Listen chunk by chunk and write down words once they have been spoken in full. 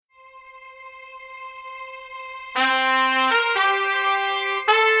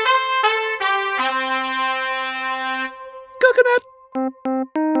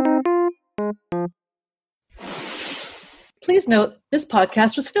Please note, this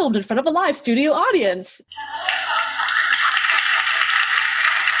podcast was filmed in front of a live studio audience.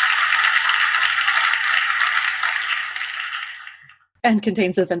 And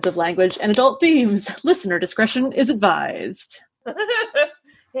contains offensive language and adult themes. Listener discretion is advised.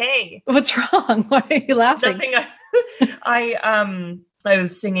 Hey. What's wrong? Why are you laughing? Nothing. I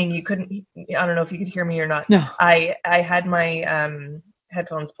was singing. You couldn't, I don't know if you could hear me or not. No. I had my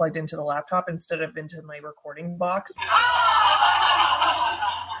headphones plugged into the laptop instead of into my recording box.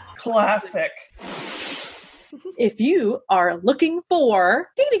 Classic. If you are looking for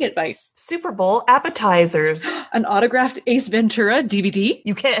dating advice, Super Bowl appetizers, an autographed Ace Ventura DVD,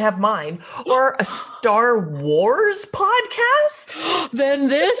 you can't have mine, or a Star Wars podcast, then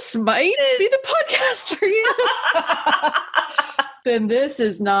this might be the podcast for you. Then this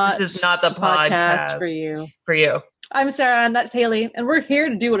is not the podcast for you. For you. I'm Sarah, and that's Haley, and we're here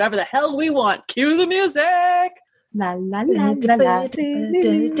to do whatever the hell we want. Cue the music. La la la la la.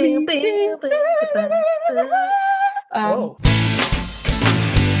 Whoa.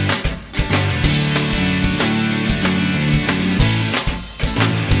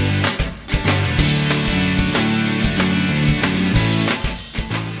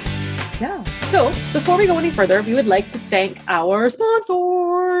 Yeah. So, before we go any further, we would like to thank our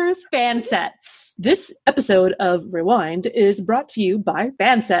sponsors, Fansets. This episode of Rewind is brought to you by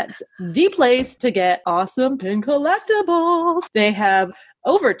Fansets, the place to get awesome pin collectibles. They have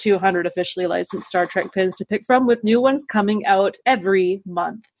over 200 officially licensed Star Trek pins to pick from, with new ones coming out every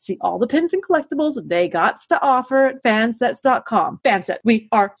month. See all the pins and collectibles they got to offer at fansets.com. Fanset, we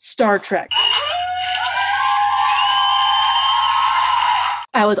are Star Trek.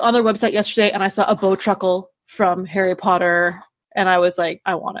 I was on their website yesterday and I saw a bow truckle from Harry Potter and I was like,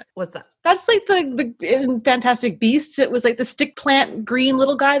 I want it. What's that? That's like the in Fantastic Beasts. It was like the stick plant green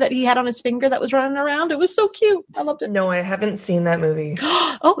little guy that he had on his finger that was running around. It was so cute. I loved it. No, I haven't seen that movie.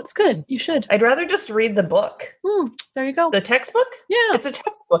 Oh, it's good. You should. I'd rather just read the book. There you go. The textbook? Yeah. It's a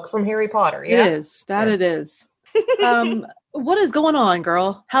textbook from Harry Potter, yeah? It is. It is. What is going on,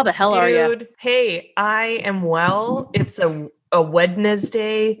 girl? How the hell are you? Dude, hey, I am well. It's a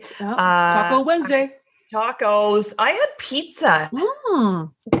Wednesday. Taco Wednesday. Tacos. I had pizza.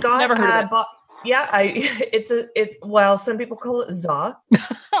 Never heard of it. Well, some people call it za.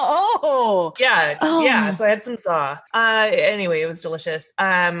 Oh. Yeah. So I had some za. Anyway, it was delicious.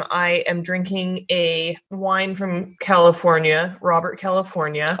 I am drinking a wine from California, Robert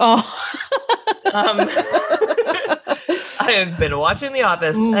California. Oh. I have been watching The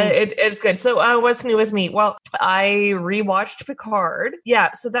Office. It's good. So what's new with me? Well, I rewatched Picard.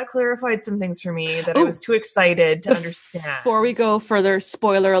 Yeah, so that clarified some things for me that I was too excited to understand. Before we go further,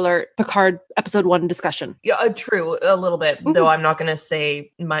 spoiler alert, Picard episode 1 discussion. Yeah, true, a little bit, though I'm not going to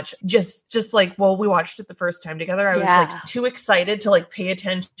say much. Just like, well, we watched it the first time together. I was like too excited to like pay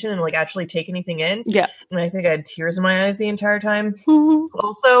attention and like actually take anything in. Yeah. And I think I had tears in my eyes the entire time.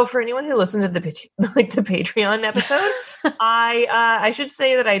 Also, for anyone who listened to the Patreon episode, I should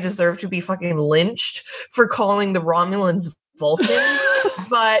say that I deserve to be fucking lynched for calling the Romulans Vulcans,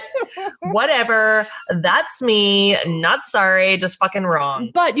 but whatever. That's me. Not sorry, just fucking wrong.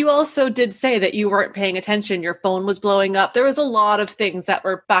 But you also did say that you weren't paying attention. Your phone was blowing up. There was a lot of things that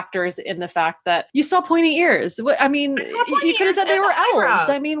were factors in the fact that you saw pointy ears. I mean, you could have said they were owls.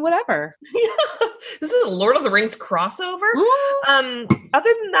 I mean, whatever. This is a Lord of the Rings crossover. Other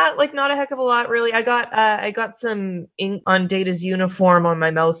than that, like not a heck of a lot, really. I got some ink on Data's uniform on my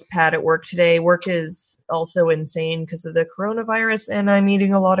mouse pad at work today. Work is also insane because of the coronavirus, and I'm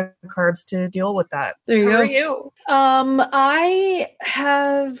eating a lot of carbs to deal with that. There you go. How are you? I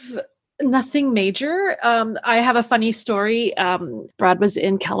have nothing major. I have a funny story. Brad was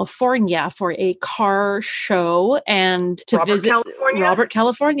in California for a car show and to visit Robert,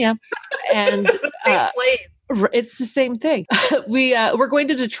 California. And it's the same thing. We're going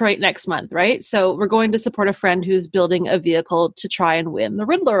to Detroit next month, right? So we're going to support a friend who's building a vehicle to try and win the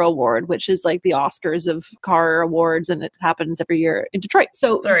Riddler Award, which is like the Oscars of car awards, and it happens every year in Detroit.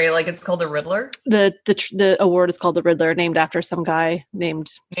 So sorry, like it's called the Riddler? The award is called the Riddler, named after some guy named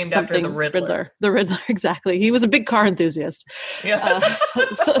after the Riddler. The Riddler, exactly. He was a big car enthusiast. Yeah.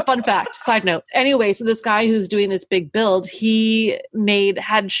 So, fun fact, side note. Anyway, so this guy who's doing this big build, he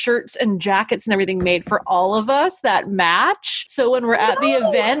had shirts and jackets and everything made for all of us that match. So when we're at the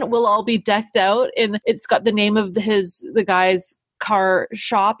event, we'll all be decked out, and it's got the name of the guy's car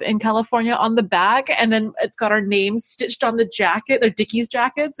shop in California on the back, and then it's got our names stitched on the jacket. They're Dickies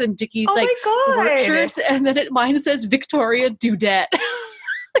jackets and Dickies work shirts, and then mine says Victoria Dudette.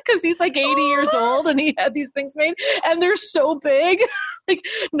 because he's like 80 years old and he had these things made and they're so big. Like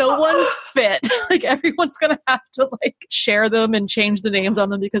no one's fit. Like everyone's gonna have to like share them and change the names on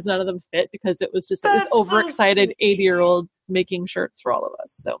them because none of them fit, because it was just this overexcited 80-year-old making shirts for all of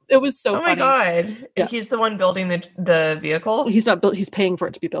us. So it was so funny. My god. Yeah. He's the one building the vehicle? He's not built, he's paying for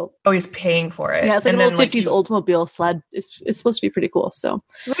it to be built. Oh, he's paying for it. Yeah, it's like an old 50s Oldsmobile sled. It's supposed to be pretty cool. So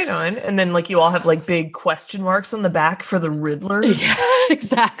right on. And then like you all have like big question marks on the back for the Riddler. Yeah,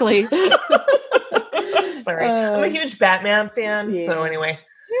 exactly. Sorry. I'm a huge Batman fan. Yeah. So anyway.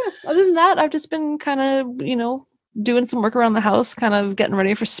 Yeah. Other than that, I've just been kind of, doing some work around the house, kind of getting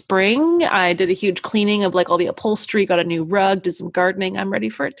ready for spring. I did a huge cleaning of like all the upholstery, got a new rug, did some gardening. I'm ready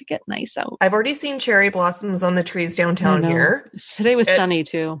for it to get nice out. I've already seen cherry blossoms on the trees downtown here. Today was sunny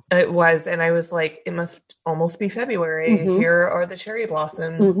too. It was. And I was like, it must almost be February. Mm-hmm. Here are the cherry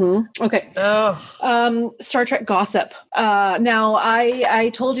blossoms. Mm-hmm. Okay. Star Trek gossip. Now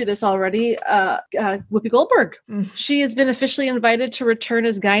I told you this already. Whoopi Goldberg. She has been officially invited to return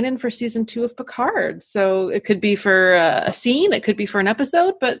as Guinan for season 2 of Picard. So it could be for a scene, it could be for an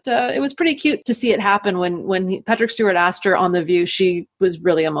episode, but it was pretty cute to see it happen. When Patrick Stewart asked her on The View, she was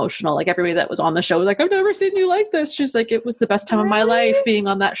really emotional. Like everybody that was on the show was like, I've never seen you like this. She's like, it was the best time of my life being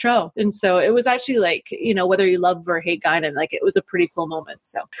on that show. And so it was actually like, whether you love or hate Guinan, like it was a pretty cool moment.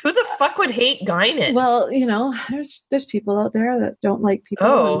 So who the fuck would hate Guinan? Well, there's people out there that don't like people.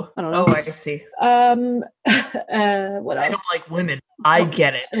 Oh, I don't know. Oh, I see. What else? I don't like women. I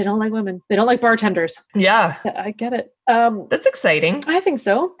get it. They don't like women. They don't like bartenders. Yeah. I get it. That's exciting. I think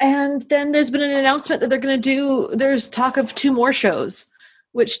so. And then there's been an announcement that they're going to there's talk of 2 more shows,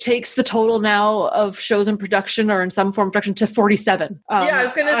 which takes the total now of shows in production or in some form of production to 47. I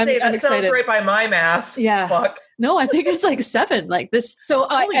was going to say, that sounds right by my math. Yeah. Fuck. No, I think it's like 7 like this. So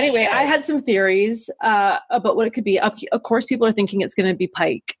anyway, shit. I had some theories about what it could be. Of course, people are thinking it's going to be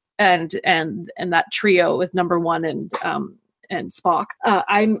Pike and that trio with number 1 and Spock.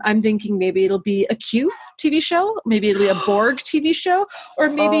 I'm thinking maybe it'll be a Q TV show, maybe it'll be a Borg TV show, or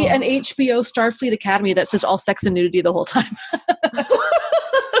maybe an HBO Starfleet Academy that's just all sex and nudity the whole time.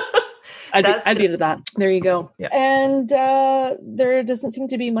 I'd be into that. There you go. Yeah. And there doesn't seem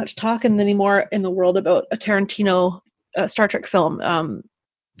to be much talk anymore in the world about a Tarantino Star Trek film.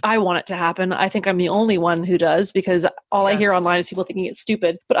 I want it to happen. I think I'm the only one who does, because all I hear online is people thinking it's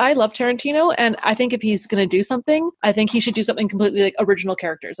stupid. But I love Tarantino, and I think if he's going to do something, I think he should do something completely like original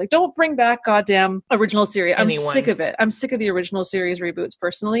characters. Like, don't bring back goddamn original series. I'm sick of it. I'm sick of the original series reboots,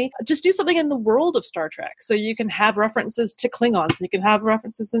 personally. Just do something in the world of Star Trek, so you can have references to Klingons, and you can have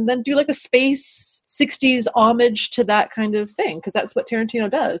references, and then do like a space 60s homage to that kind of thing, because that's what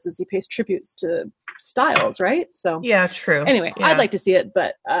Tarantino does, is he pays tributes to styles, right? So yeah, true. Anyway, I'd like to see it,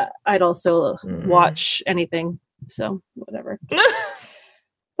 but I'd also watch anything. So whatever.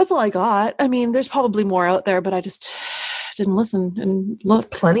 That's all I got. I mean, there's probably more out there, but I just didn't listen and look.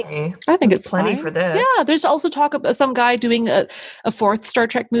 It's plenty. I think it's plenty fine for this. Yeah, there's also talk of some guy doing a 4th Star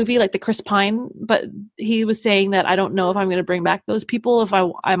Trek movie, like the Chris Pine, but he was saying that I don't know if I'm going to bring back those people, if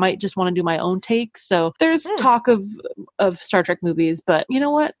I might just want to do my own take. So there's talk of Star Trek movies, but you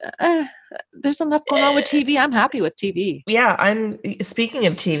know what? There's enough going on with TV. I'm happy with TV. Yeah, speaking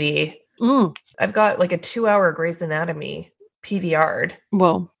of TV, I've got like a 2-hour Grey's Anatomy PVR'd.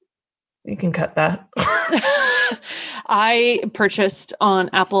 Whoa. You can cut that. I purchased on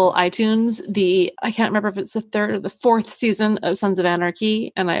Apple iTunes I can't remember if it's the 3rd or the 4th season of Sons of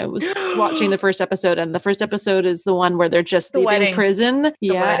Anarchy, and I was watching the first episode, and the first episode is the one where they're just leaving prison.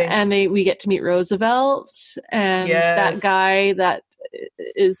 And we get to meet Roosevelt, and that guy that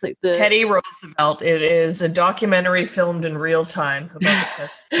is like the Teddy Roosevelt. It is a documentary filmed in real time about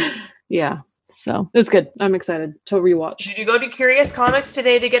the yeah. So it was good. I'm excited to rewatch. Did you go to Curious Comics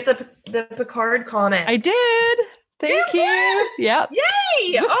today to get the Picard comic? I did. Thank you. Yep.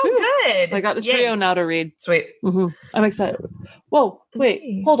 Yay! Oh, good. So I got the trio now to read. Sweet. Mm-hmm. I'm excited. Whoa!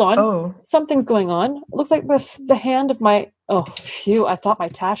 Wait. Hold on. Oh, something's going on. It looks like the hand of my. Oh, phew! I thought my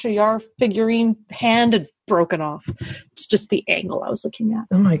Tasha Yar figurine hand had broken off. It's just the angle I was looking at.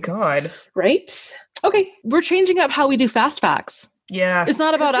 Oh my god! Right. Okay, we're changing up how we do fast facts. Yeah. It's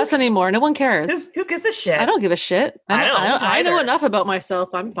not about us anymore. No one cares. Who gives a shit? I don't give a shit. I know enough about myself.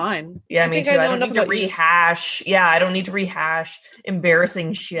 I'm fine. Yeah, me too. I don't need to rehash. Yeah, I don't need to rehash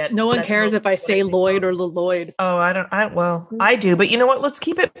embarrassing shit. No one cares if I say Lloyd or Lloyd. Oh, I do. But you know what? Let's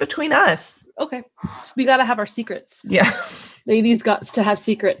keep it between us. Okay. We got to have our secrets. Yeah. Ladies got to have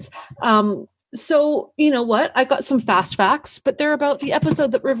secrets. So, you know what? I got some fast facts, but they're about the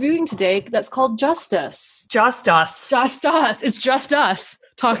episode that we're reviewing today that's called Just Us. Just Us. Just Us. It's just us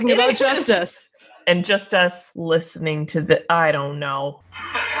talking about justice. And just us listening to I don't know.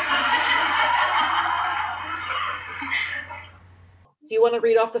 Do you want to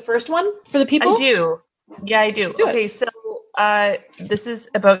read off the first one for the people? I do. Yeah, I do. Okay, so this is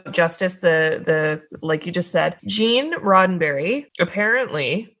about Justice, the like you just said. Gene Roddenberry,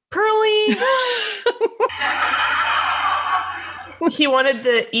 apparently, Pearly. He wanted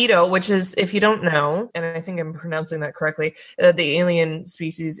the Edo, which is, if you don't know, and I think I'm pronouncing that correctly, the alien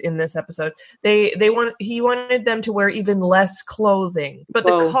species in this episode. He wanted them to wear even less clothing, but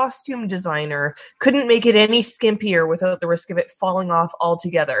the costume designer couldn't make it any skimpier without the risk of it falling off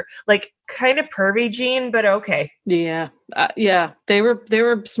altogether. Like, kind of pervy, Gene, but okay. Yeah, they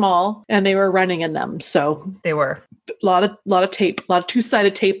were small and they were running in them, so they were a lot of tape, a lot of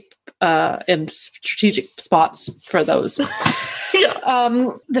two-sided tape in strategic spots for those.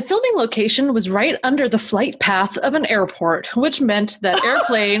 The filming location was right under the flight path of an airport, which meant that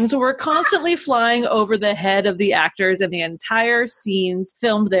airplanes were constantly flying over the head of the actors, and the entire scenes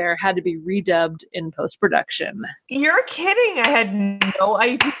filmed there had to be redubbed in post-production. You're kidding. I had no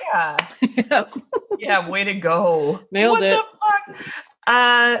idea. Yeah, way to go. Nailed it. What the fuck?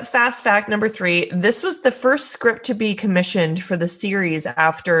 Fast fact number 3. This was the first script to be commissioned for the series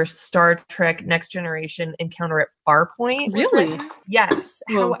after Star Trek Next Generation Encounter at Farpoint. Really? Yes.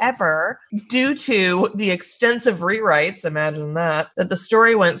 Whoa. However, due to the extensive rewrites, imagine that the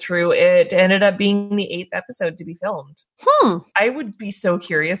story went through, it ended up being the 8th episode to be filmed. I would be so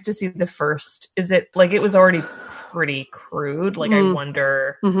curious to see the first. Is it like it was already pretty crude? Like I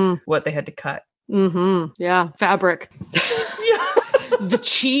wonder what they had to cut. Yeah. Fabric. The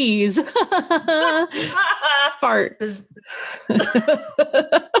cheese. Farts.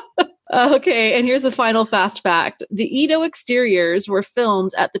 Okay, and here's the final fast fact. The Edo exteriors were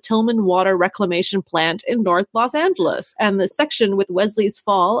filmed at the Tillman Water Reclamation Plant in North Los Angeles, and the section with Wesley's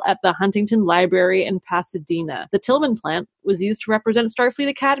Fall at the Huntington Library in Pasadena. The Tillman plant was used to represent Starfleet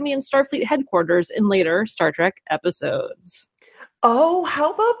Academy and Starfleet headquarters in later Star Trek episodes. Oh,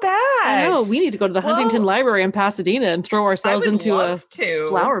 how about that? I know. We need to go to the Huntington Library in Pasadena and throw ourselves into a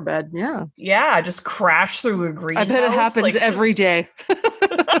flower bed. Yeah. Yeah, just crash through a greenhouse. I bet it happens every day.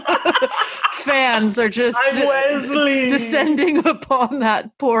 Fans are just descending upon that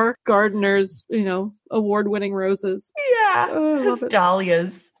poor gardener's, award-winning roses. Yeah. His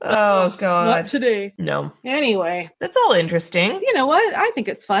dahlias. Oh, God. Not today. No. Anyway. That's all interesting. You know what? I think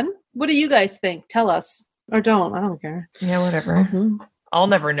it's fun. What do you guys think? Tell us. Or don't. I don't care. Yeah, whatever. I'll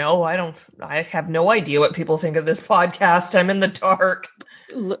never know. I have no idea what people think of this podcast. I'm in the dark.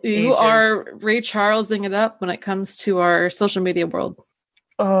 You are Ray Charlesing it up when it comes to our social media world.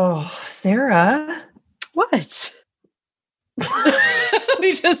 Oh, Sarah. What?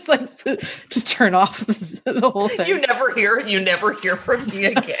 We just turn off the whole thing. You never hear from me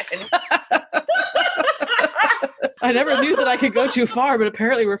again. I never knew that I could go too far, but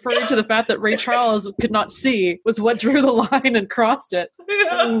apparently referring to the fact that Ray Charles could not see was what drew the line and crossed it.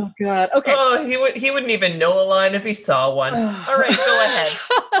 Oh, God. Okay. Oh, he wouldn't even know a line if he saw one. All right, go ahead.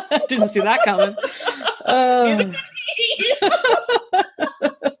 Didn't see that coming.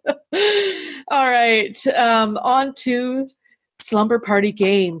 All right. On to Slumber Party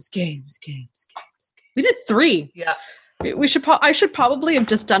games. We did 3. Yeah. I should probably have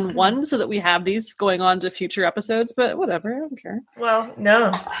just done 1 so that we have these going on to future episodes, but whatever, I don't care. Well,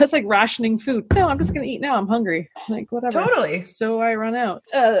 no. It's like rationing food. No, I'm just going to eat now. I'm hungry. Like, whatever. Totally. So I run out.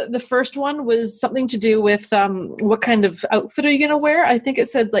 The first one was something to do with what kind of outfit are you going to wear? I think it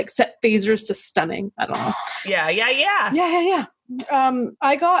said like set phasers to stunning. I don't know. Yeah. Yeah.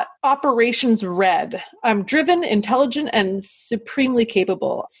 I got Operations Red. I'm driven, intelligent, and supremely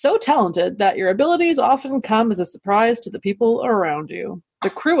capable. So talented that your abilities often come as a surprise to the people around you. The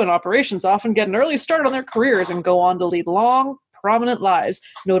crew in operations often get an early start on their careers and go on to lead long, prominent lives.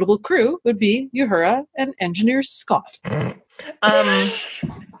 Notable crew would be Uhura and Engineer Scott.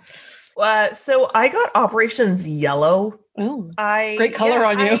 So I got Operations Yellow. Oh, great color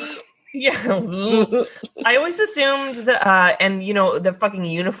on you. Yeah. I always assumed that, and the fucking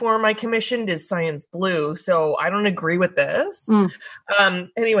uniform I commissioned is Science Blue, so I don't agree with this.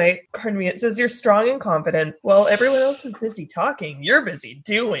 Anyway, pardon me, it says you're strong and confident. Well, everyone else is busy talking. You're busy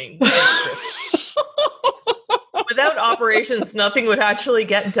doing. Without operations, nothing would actually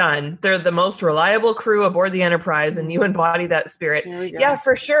get done. They're the most reliable crew aboard the Enterprise, and you embody that spirit. Yeah,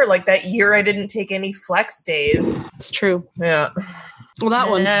 for sure. Like that year I didn't take any flex days. It's true. Yeah. Well, that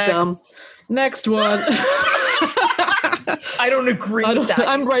one's dumb. Next one. I don't agree with that.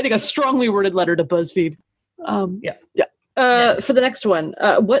 I'm writing a strongly worded letter to BuzzFeed. Yeah. For the next one,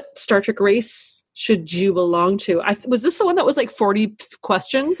 what Star Trek race should you belong to? Was this the one that was like 40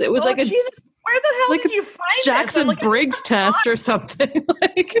 questions? It was Jesus. Where the hell did you find Jackson Briggs test or something?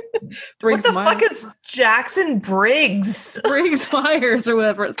 Like Briggs what the fuck is Jackson Briggs? Briggs Myers or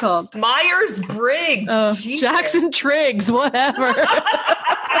whatever it's called. Myers Briggs. Jackson Triggs, whatever.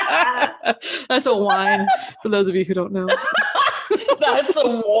 That's a wine for those of you who don't know. That's a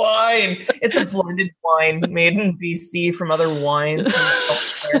wine. It's a blended wine made in BC from other wines.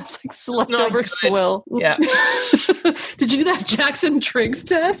 It's like leftover swill. Yeah. Did you do that Jackson Triggs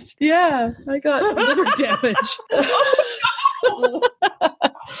test? Yeah, I got liver damage.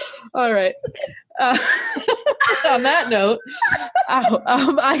 All right. On that note,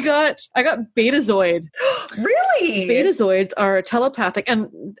 I got Betazoid. Really? Betazoids are telepathic, and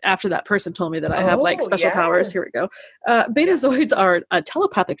after that person told me that I have like special powers. Here we go. Betazoids are a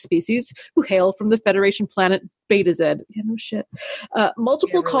telepathic species who hail from the Federation planet Betazed. Yeah, no shit.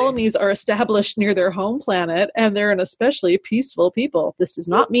 Multiple colonies are established near their home planet, and they're an especially peaceful people. This does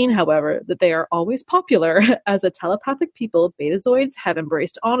not mean, however, that they are always popular. As a telepathic people, Betazoids have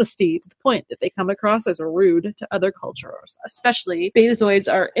embraced honesty to the point that they come across as rude to other cultures. Especially,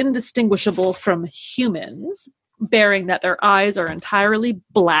 Betazoids are indistinguishable from humans, bearing that their eyes are entirely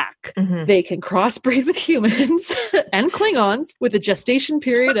black. Mm-hmm. They can crossbreed with humans and Klingons with a gestation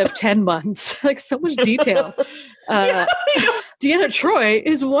period of 10 months. Like, so much detail. Deanna Troi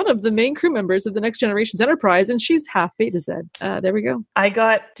is one of the main crew members of the Next Generation's Enterprise, and she's half Betazed. There we go. I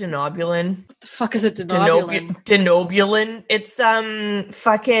got Denobulin. What the fuck is a Denobulin? Denobulin. It's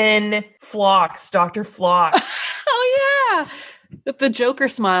fucking Phlox, Dr. Phlox. Oh yeah. With the Joker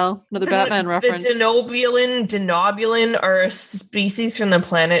smile, another Batman reference. The Denobulin are a species from the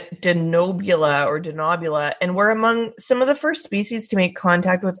planet Denobula, and were among some of the first species to make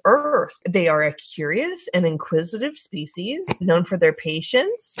contact with Earth. They are a curious and inquisitive species, known for their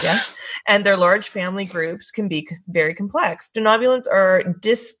patience, and their large family groups can be very complex. Denobulins are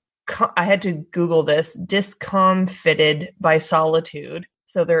I had to Google this, discomfited by solitude.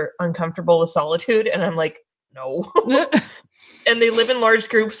 So they're uncomfortable with solitude, and I'm like, no. And they live in large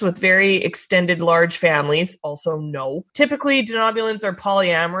groups with very extended large families. Also, no. Typically, Denobulins are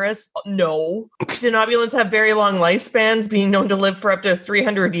polyamorous. No. Denobulins have very long lifespans, being known to live for up to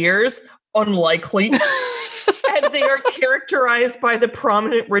 300 years. Unlikely. And they are characterized by the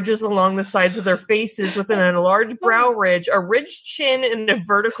prominent ridges along the sides of their faces, within a large brow ridge, a ridged chin, and a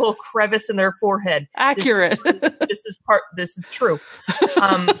vertical crevice in their forehead. Accurate. This is true.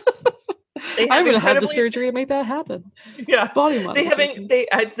 I'm going to have the surgery to make that happen. Yeah. Body modification.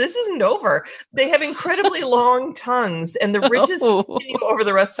 This isn't over. They have incredibly long tongues, and the ridges continue over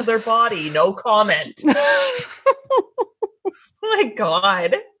the rest of their body. No comment. Oh my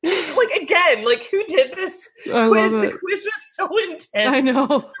God. Like, again, like, who did this quiz? The quiz was so intense. I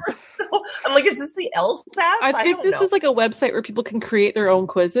know. I'm like, is this the LSAT? I think this is like a website where people can create their own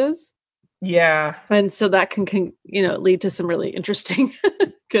quizzes. Yeah. And so that can lead to some really interesting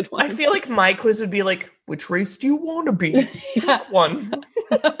good ones. I feel like my quiz would be like, which race do you want to be? Pick one.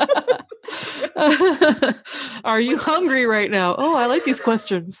 Are you hungry right now? Oh, I like these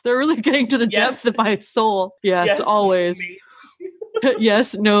questions. They're really getting to the depths of my soul. Yes, always.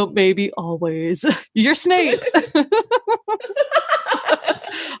 Yes, no, maybe, always. You're Snape.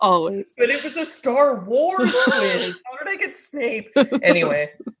 Always. But it was a Star Wars quiz. How did I get Snape? Anyway.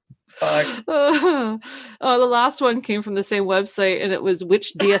 The last one came from the same website, and it was,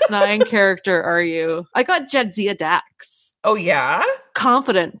 which DS9 character are you? I got Jadzia Dax. Oh, yeah?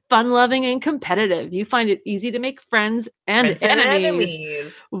 Confident, fun-loving, and competitive. You find it easy to make friends and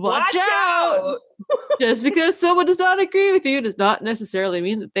enemies. Watch out! Just because someone does not agree with you does not necessarily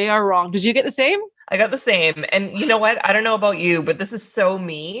mean that they are wrong. Did you get the same? I got the same. And you know what? I don't know about you, but this is so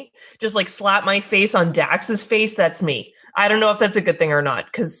me. Just like slap my face on Dax's face. That's me. I don't know if that's a good thing or not,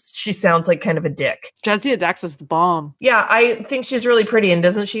 because she sounds like kind of a dick. Jadzia Dax is the bomb. Yeah, I think she's really pretty. And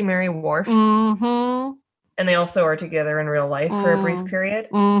doesn't she marry Worf? Mm-hmm. And they also are together in real life for a brief period.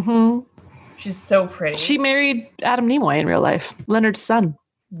 Mm-hmm. She's so pretty. She married Adam Nimoy in real life. Leonard's son.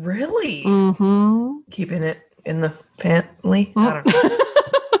 Really? Mm-hmm. Keeping it in the family? I don't know.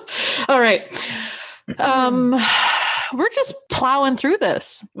 All right. We're just plowing through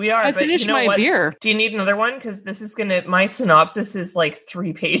this. We are. I finished my beer. Do you need another one? Because this is my synopsis is like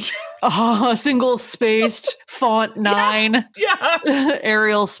 3 pages. Oh, single spaced, font 9. Yeah.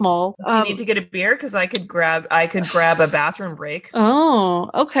 Arial small. Do you need to get a beer? Because I could grab a bathroom break. Oh,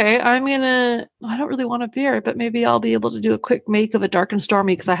 okay. I don't really want a beer, but maybe I'll be able to do a quick make of a dark and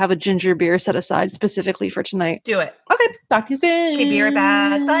stormy because I have a ginger beer set aside specifically for tonight. Do it. Okay. Talk to you soon. Okay, be right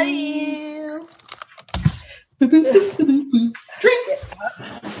back. Bye. Drinks.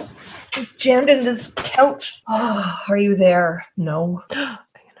 Jammed into this couch. Oh, are you there? No. I'm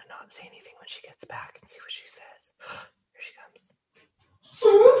gonna not say anything when she gets back and see what she says. Here she comes.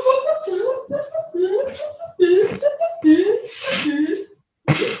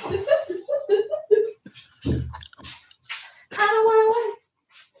 I don't want to wait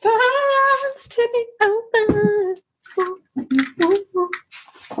for us to be over.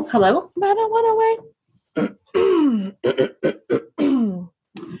 Hello? I don't want to wait.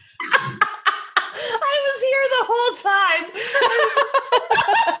 I was here the whole time.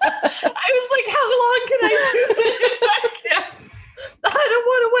 I was like, how long can I do it? I don't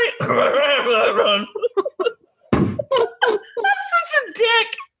want to wait. I'm such a dick.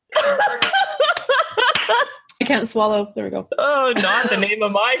 I can't swallow. There we go. Oh, not the name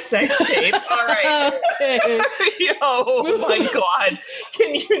of my sex tape. All right. Oh my God.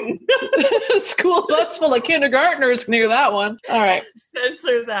 Can you School bus full of kindergartners can hear that one. All right.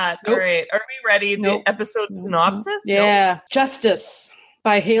 Censor that. Nope. All right. Are we ready? Nope. The episode synopsis? Yeah. Nope. Justice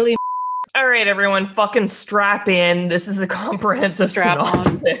by Haley. All right, everyone. Fucking strap in. This is a comprehensive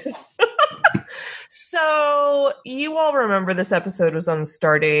synopsis. So you all remember this episode was on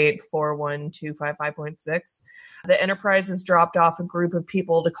Stardate 41255.6. The Enterprise has dropped off a group of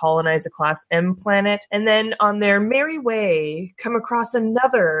people to colonize a Class M planet, and then on their merry way, come across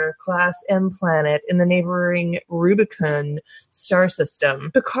another Class M planet in the neighboring Rubicon star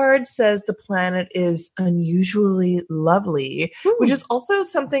system. Picard says the planet is unusually lovely, which is also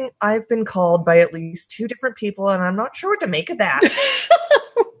something I've been called by at least 2 different people, and I'm not sure what to make of that.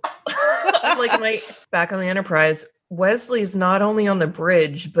 I'm like, back on the Enterprise, Wesley's not only on the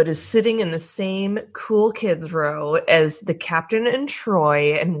bridge, but is sitting in the same cool kids row as the captain and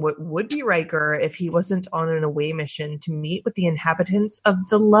Troy and what would be Riker if he wasn't on an away mission to meet with the inhabitants of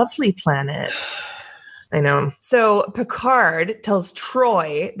the lovely planet. I know. So Picard tells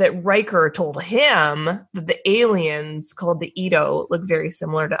Troy that Riker told him that the aliens called the Edo look very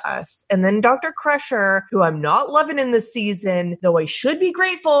similar to us. And then Dr. Crusher, who I'm not loving in this season, though I should be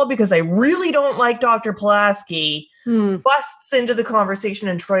grateful because I really don't like Dr. Pulaski, busts into the conversation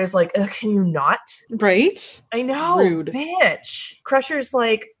and Troy's like, can you not? Right? I know. Rude. Bitch. Crusher's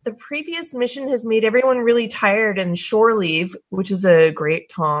like, the previous mission has made everyone really tired and shore leave, which is a great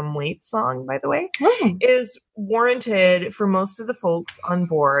Tom Waits song, by the way, is warranted for most of the folks on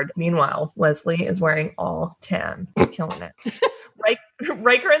board. Meanwhile, Wesley is wearing all tan, killing it.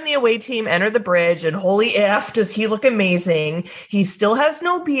 Riker and the away team enter the bridge, and holy F, does he look amazing. He still has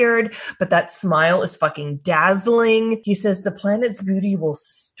no beard, but that smile is fucking dazzling. He says the planet's beauty will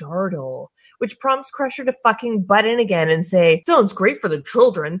startle, which prompts Crusher to fucking butt in again and say, sounds great for the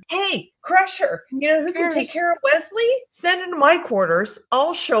children. Hey, Crusher, you know who can take care of Wesley? Send him to my quarters.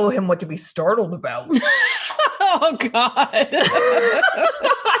 I'll show him what to be startled about. Oh, God.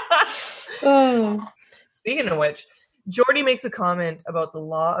 Speaking of which, Geordi makes a comment about the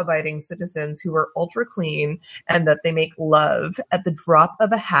law-abiding citizens who are ultra clean and that they make love at the drop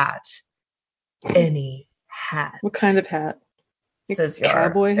of a hat. Any hat. What kind of hat? Says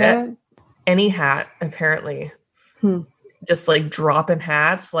cowboy hat? Any hat, apparently. Just like dropping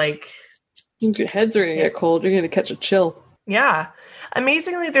hats, like... Your heads are going to get cold. You're going to catch a chill. Yeah.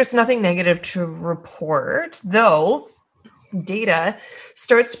 Amazingly, there's nothing negative to report, though... Data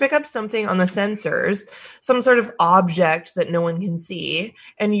starts to pick up something on the sensors, some sort of object that no one can see,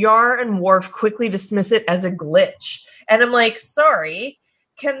 and Yar and Worf quickly dismiss it as a glitch. And I'm like, sorry,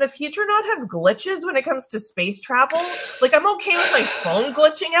 can the future not have glitches when it comes to space travel? Like, I'm okay with my phone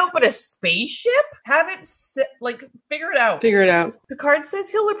glitching out, but a spaceship? Figure it out. Figure it out. Picard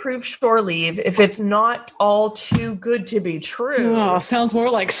says he'll approve shore leave if it's not all too good to be true. Oh, sounds more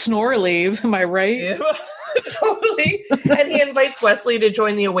like snore leave. Am I right? Yeah. Totally. And he invites Wesley to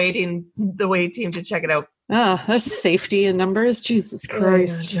join the away team to check it out. Ah, that's safety in numbers. Jesus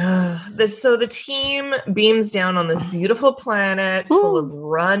Christ. So the team beams down on this beautiful planet full of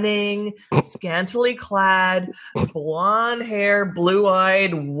running, scantily clad, blonde hair,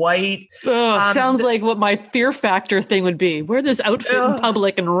 blue-eyed, white. Sounds like what my fear factor thing would be. Wear this outfit in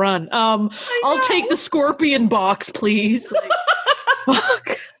public and run. I'll take the scorpion box, please.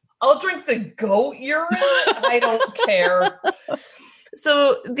 Fuck. I'll drink the goat urine. I don't care.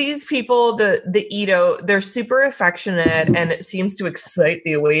 So these people, the Edo, they're super affectionate, and it seems to excite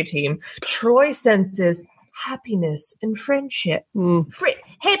the away team. Troy senses happiness and friendship.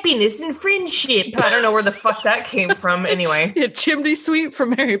 Happiness and friendship. I don't know where the fuck that came from. Anyway. Yeah, chimney sweep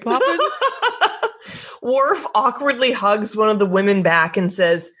from Mary Poppins. Worf awkwardly hugs one of the women back and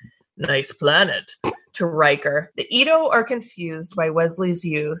says, nice planet, to Riker. The Edo are confused by Wesley's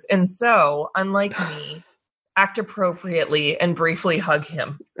youth, and so, unlike me, act appropriately and briefly hug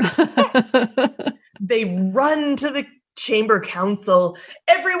him. They run to the chamber council.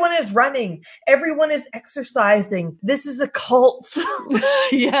 Everyone is running. Everyone is exercising. This is a cult.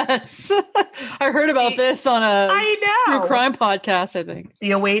 Yes. I heard about this on a true crime podcast, I think.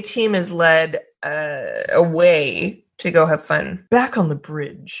 The away team is led away to go have fun. Back on the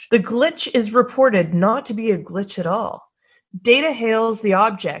bridge. The glitch is reported not to be a glitch at all. Data hails the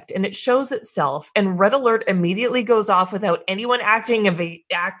object and it shows itself, and red alert immediately goes off without anyone acting.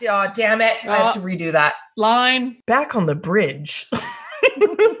 Oh, damn it. I have to redo that. Line. Back on the bridge.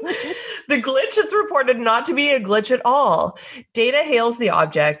 The glitch is reported not to be a glitch at all. Data hails the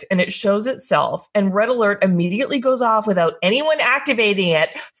object and it shows itself, and red alert immediately goes off without anyone activating it.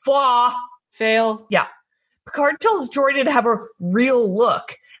 Flaw. Fail. Yeah. Picard tells Geordi to have a real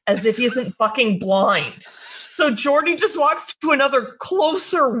look, as if he isn't fucking blind. So Geordi just walks to another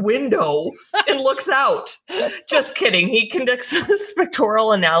closer window and looks out. Just kidding. He conducts a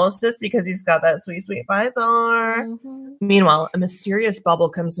spectral analysis because he's got that sweet, sweet visor. Mm-hmm. Meanwhile, a mysterious bubble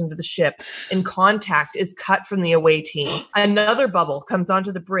comes into the ship and contact is cut from the away team. Another bubble comes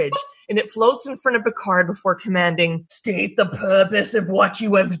onto the bridge and it floats in front of Picard before commanding, "State the purpose of what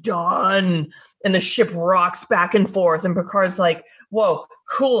you have done." And the ship rocks back and forth. And Picard's like, "Whoa,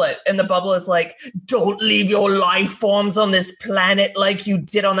 cool it." And the bubble is like, "Don't leave your life forms on this planet like you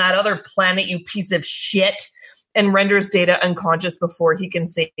did on that other planet, you piece of shit." And renders Data unconscious before he can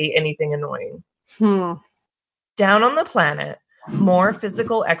say anything annoying. Down on the planet, more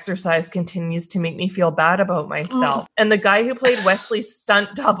physical exercise continues to make me feel bad about myself. And the guy who played Wesley's stunt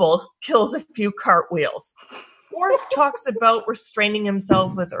double kills a few cartwheels. Worf talks about restraining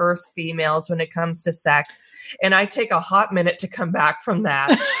himself with Earth females when it comes to sex, and I take a hot minute to come back from that.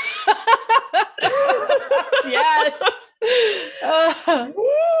 Yes.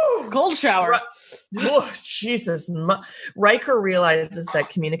 Cold shower. Oh, Jesus. Riker realizes that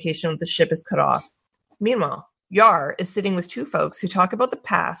communication with the ship is cut off. Meanwhile, Yar is sitting with two folks who talk about the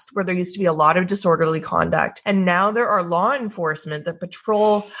past where there used to be a lot of disorderly conduct, and now there are law enforcement that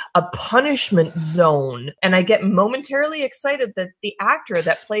patrol a punishment zone. And I get momentarily excited that the actor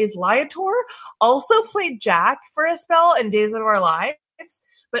that plays Liator also played Jack for a spell in Days of Our Lives,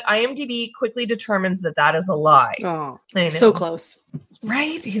 but IMDb quickly determines that that is a lie. Oh, so close.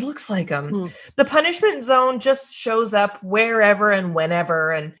 Right? He looks like him. The punishment zone just shows up wherever and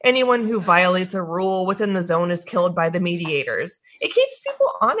whenever, and anyone who violates a rule within the zone is killed by the mediators. It keeps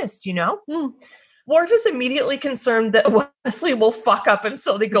people honest, you know? Worf is immediately concerned that Wesley will fuck up, and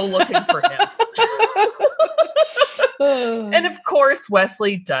so they go looking for him. And of course,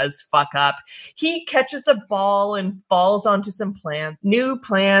 Wesley does fuck up. He catches a ball and falls onto some plants. New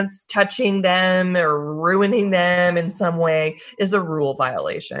plants touching them or ruining them in some way is a rule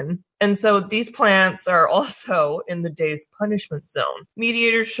violation. And so these plants are also in the day's punishment zone.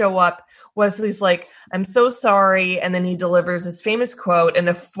 Mediators show up. Wesley's like, "I'm so sorry." And then he delivers his famous quote in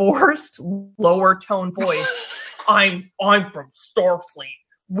a forced lower tone voice. I'm from Starfleet.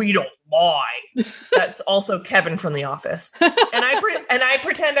 We don't lie. That's also Kevin from The Office. And I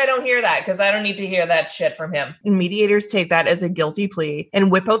pretend I don't hear that because I don't need to hear that shit from him. Mediators take that as a guilty plea and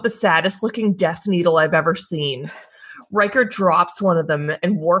whip out the saddest looking death needle I've ever seen. Riker drops one of them,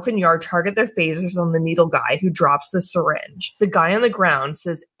 and Worf and Yar target their phasers on the needle guy, who drops the syringe. The guy on the ground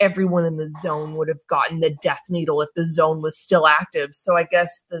says everyone in the zone would have gotten the death needle if the zone was still active, so I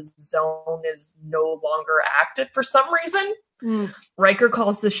guess the zone is no longer active for some reason? Riker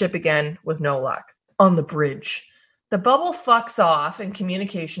calls the ship again with no luck. On the bridge, the bubble fucks off and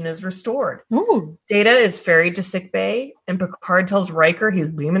communication is restored. Data is ferried to sickbay, and Picard tells Riker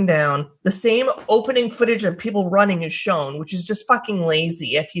he's beaming down. The same opening footage of people running is shown, which is just fucking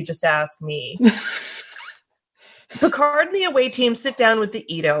lazy if you just ask me. Picard and the away team sit down with the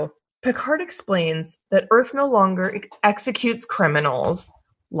Ito. Picard explains that Earth no longer executes criminals.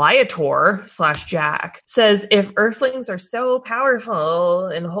 Liator / Jack says if Earthlings are so powerful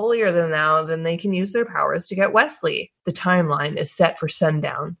and holier than thou, then they can use their powers to get Wesley. The timeline is set for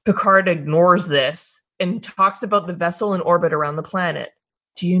sundown. Picard ignores this and talks about the vessel in orbit around the planet.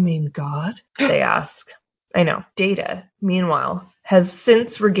 "Do you mean God?" they ask. I know. Data, meanwhile, has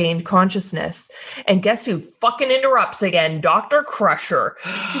since regained consciousness. And guess who fucking interrupts again? Dr. Crusher.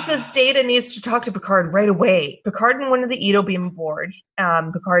 She says Data needs to talk to Picard right away. Picard and one of the Ito beam aboard.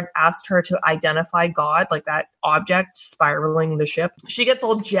 Picard asked her to identify God, like that object spiraling the ship. She gets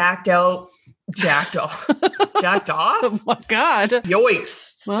all jacked off. Jacked off? Oh my God.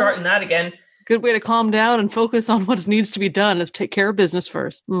 Yoicks. Well, starting that again. Good way to calm down and focus on what needs to be done is take care of business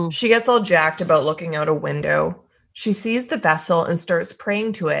first. She gets all jacked about looking out a window. She sees the vessel and starts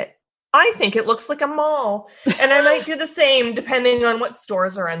praying to it. I think it looks like a mall, and I might do the same depending on what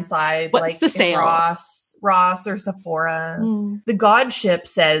stores are inside. What's like the sale? Ross Ross or Sephora. The god ship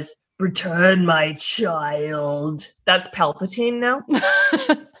says, "Return my child." That's Palpatine now.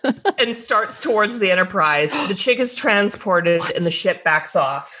 And starts towards the Enterprise. The chick is transported and the ship backs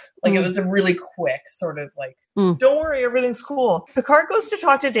off. Like, it was a really quick sort of like, don't worry, everything's cool. Picard goes to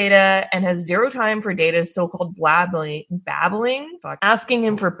talk to Data and has zero time for Data's so-called babbling, asking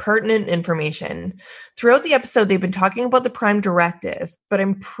him for pertinent information. Throughout the episode, they've been talking about the Prime Directive, but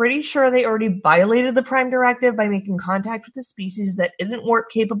I'm pretty sure they already violated the Prime Directive by making contact with a species that isn't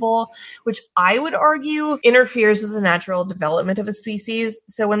warp capable, which I would argue interferes with the natural development of a species.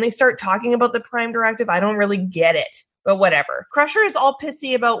 So when they start talking about the Prime Directive, I don't really get it. But whatever. Crusher is all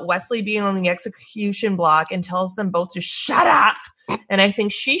pissy about Wesley being on the execution block and tells them both to shut up. And I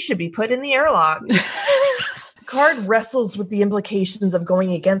think she should be put in the airlock. Picard wrestles with the implications of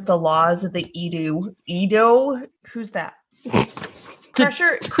going against the laws of the Edo? Who's that?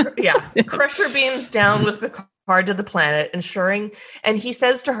 Crusher beams down with Picard to the planet, and he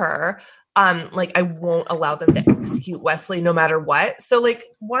says to her, I won't allow them to execute Wesley no matter what. So,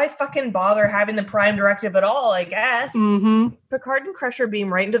 why fucking bother having the Prime Directive at all, I guess? Mm-hmm. Picard and Crusher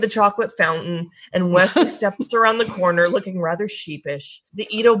beam right into the chocolate fountain, and Wesley steps around the corner looking rather sheepish. The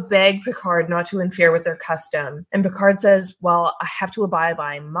Edo beg Picard not to interfere with their custom, and Picard says, well, I have to abide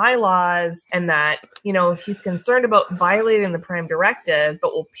by my laws, and that, he's concerned about violating the Prime Directive,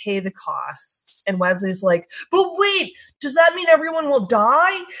 but will pay the costs. And Wesley's like, but wait, does that mean everyone will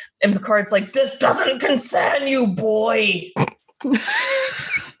die? And Picard's like, this doesn't concern you, boy.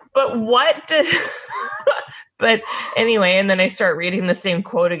 But what? But anyway, and then I start reading the same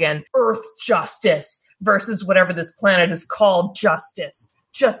quote again. Earth justice versus whatever this planet is called justice.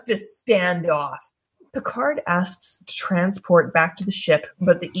 Justice standoff. Picard asks to transport back to the ship,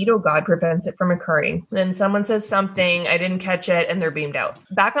 but the Edo god prevents it from occurring. Then someone says something, I didn't catch it, and they're beamed out.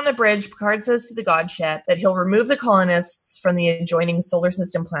 Back on the bridge, Picard says to the god ship that he'll remove the colonists from the adjoining solar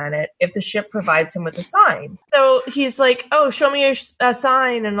system planet if the ship provides him with a sign. So he's like, oh, show me a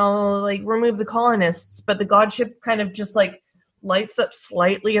sign and I'll remove the colonists. But the god ship kind of just lights up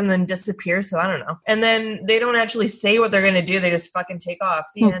slightly and then disappears, so I don't know. And then they don't actually say what they're going to do. They just fucking take off.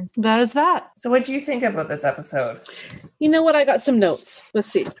 The end. That is that. So what do you think about this episode? You know what? I got some notes. Let's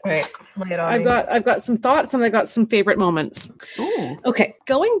see. All right. Lay it on I've got some thoughts and I got some favorite moments. Ooh. Okay.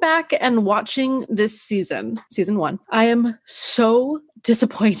 Going back and watching this season 1, I am so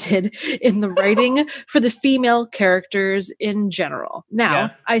disappointed in the writing for the female characters in general. Now,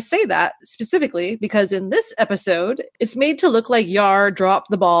 I say that specifically because in this episode, it's made to look like Yar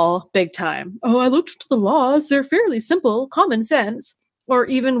dropped the ball big time. Oh, I looked into the laws. They're fairly simple, common sense. Or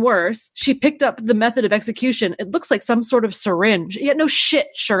even worse, she picked up the method of execution. It looks like some sort of syringe. Yeah, no shit,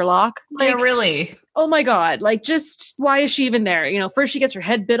 Sherlock. Yeah, really. Oh my God. Just why is she even there? First she gets her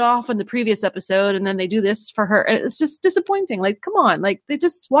head bit off in the previous episode and then they do this for her. It's just disappointing. Come on. They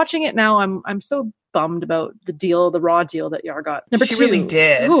just watching it now. I'm so bummed about the raw deal that Yar got. Number 2. She really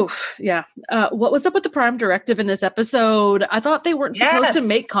did. Oof, yeah. What was up with the Prime Directive in this episode? I thought they weren't supposed to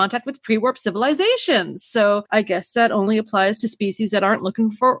make contact with pre-warp civilizations. So I guess that only applies to species that aren't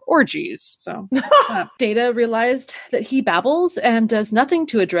looking for orgies. So Data realized that he babbles and does nothing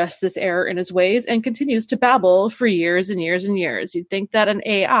to address this error in his ways and continues to babble for years and years and years. You'd think that an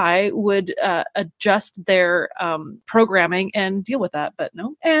AI would adjust their programming and deal with that, but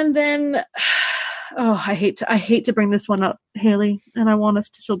no. And then I hate to bring this one up, Haley, and I want us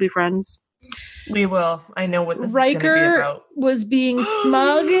to still be friends. We will. I know what this is Riker going to be about. Was being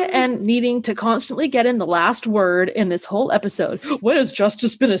smug and needing to constantly get in the last word in this whole episode. When has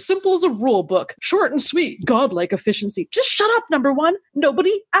justice been as simple as a rule book? Short and sweet, godlike efficiency. Just shut up, number 1.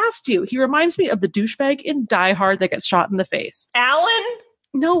 Nobody asked you. He reminds me of the douchebag in Die Hard that gets shot in the face. Alan?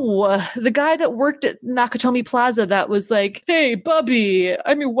 No, the guy that worked at Nakatomi Plaza that was like, hey, Bubby,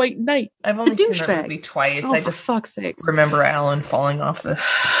 I'm your white knight. I've only seen that movie twice. Oh, I just fuck's sakes. Remember Alan falling off the...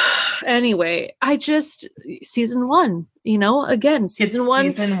 Anyway, season 1, again, season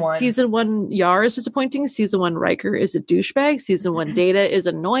one, Yar is disappointing. Season 1, Riker is a douchebag. Season 1, Data is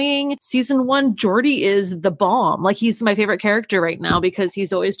annoying. Season 1, Geordi is the bomb. He's my favorite character right now because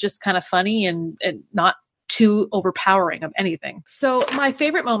he's always just kind of funny and not too overpowering of anything. So my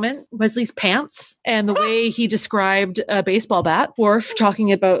favorite moment, Wesley's pants and the way he described a baseball bat. Worf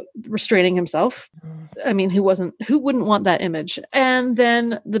talking about restraining himself. I mean, who wouldn't want that image? And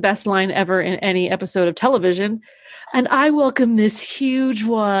then the best line ever in any episode of television. And I welcome this huge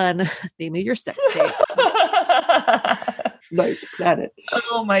one. Name me your sex tape. Nice planet.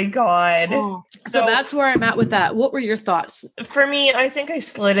 Oh my God. Oh. So that's where I'm at with that. What were your thoughts? For me, I think I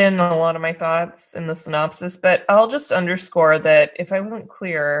slid in a lot of my thoughts in the synopsis, but I'll just underscore that if I wasn't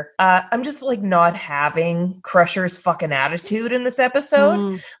clear, I'm just like not having Crusher's fucking attitude in this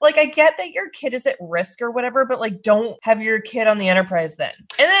episode. Like, I get that your kid is at risk or whatever, but like, don't have your kid on the Enterprise then.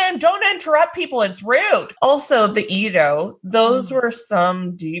 And then don't interrupt people. It's rude. Also, the Edo, those were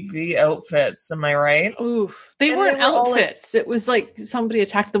some deep V outfits. Am I right? Ooh, they weren't outfits. It was like somebody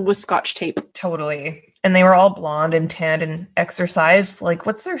attacked them with Scotch tape. Totally. And they were all blonde and tanned and exercised. Like,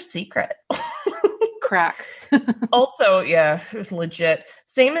 what's their secret? Crack. Also, yeah, legit.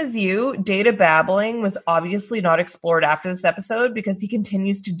 Same as you, data babbling was obviously not explored after this episode because he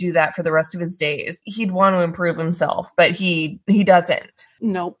continues to do that for the rest of his days. He'd want to improve himself, but he doesn't.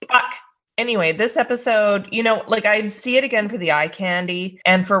 Nope. Fuck. Anyway, this episode, you know, like I'd see it again for the eye candy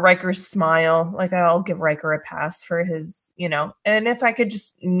and for Riker's smile. Like I'll give Riker a pass for his, you know, and if I could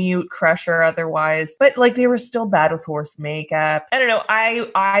just mute Crusher otherwise, but like they were still bad with horse makeup. I don't know.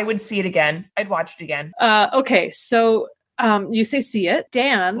 I would see it again. I'd watch it again. Okay. So you say see it,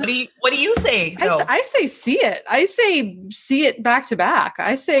 Dan. What do you say? No. I say see it. I say see it back to back.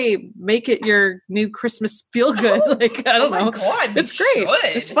 I say make it your new Christmas feel good. Like I don't know. God, it's great.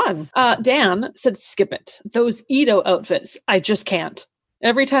 Should. It's fun. Dan said skip it. Those Edo outfits, I just can't.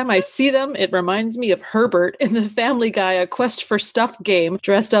 Every time I see them, it reminds me of Herbert in the Family Guy A Quest for Stuff game,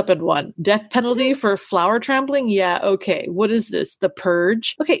 dressed up in one. Death penalty for flower trampling? Yeah, okay. What is this? The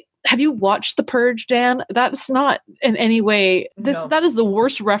Purge? Okay, have you watched The Purge, Dan? That's not in any way... That is the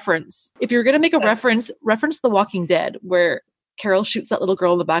worst reference. If you're going to make a reference The Walking Dead, where Carol shoots that little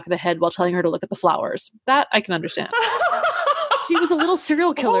girl in the back of the head while telling her to look at the flowers. That I can understand. She was a little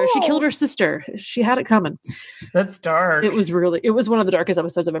serial killer. She killed her sister. She had it coming. That's dark. It was one of the darkest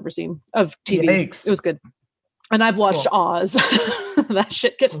episodes I've ever seen of TV. Yikes. It was good. And I've watched Oz. That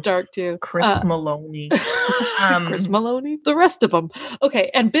shit gets dark too. Chris Maloney. Chris Maloney? The rest of them.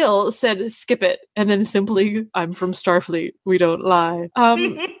 Okay. And Bill said, skip it. And then simply, I'm from Starfleet. We don't lie.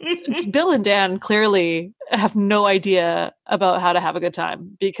 Bill and Dan clearly have no idea about how to have a good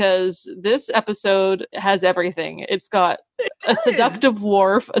time because this episode has everything. It's got a seductive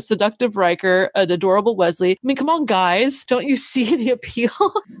Worf, a seductive Riker, an adorable Wesley. I mean, come on, guys. Don't you see the appeal?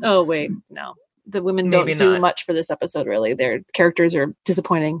 Oh, wait. No. The women don't do much for this episode, really. Their characters are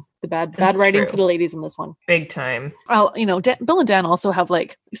disappointing. The bad writing for the ladies in this one. Big time. Well, you know, Bill and Dan also have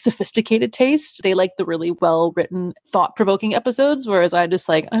like sophisticated taste. They like the really well-written, thought-provoking episodes, whereas I just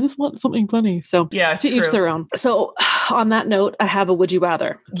want something funny. So yeah, to each their own. So on that note, I have a would you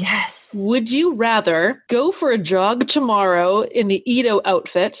rather. Yes. Would you rather go for a jog tomorrow in the Edo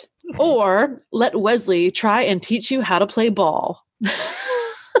outfit or let Wesley try and teach you how to play ball?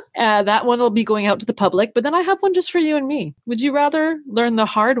 That one will be going out to the public, but then I have one just for you and me. Would you rather learn the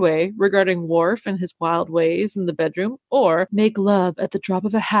hard way regarding Worf and his wild ways in the bedroom, or make love at the drop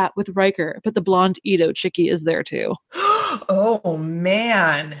of a hat with Riker, but the blonde Edo chickie is there too? Oh,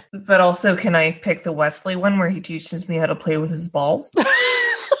 man. But also, can I pick the Wesley one where he teaches me how to play with his balls?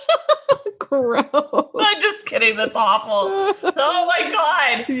 Gross. I'm just kidding. That's awful. Oh my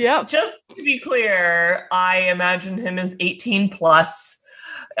God. Yeah. Just to be clear, I imagine him as 18 plus.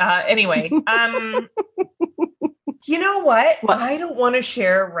 Anyway, you know what? I don't want to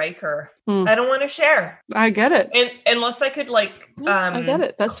share Riker. I don't want to share. I get it. And unless I could I get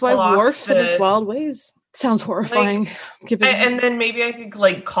it. That's why Worf and his wild ways sounds horrifying. And then maybe I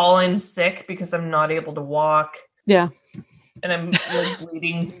could call in sick because I'm not able to walk. Yeah. And I'm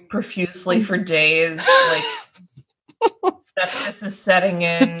bleeding profusely for days. Sepsis is setting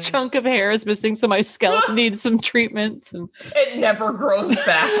in. A chunk of hair is missing, so my scalp needs some treatments. And it never grows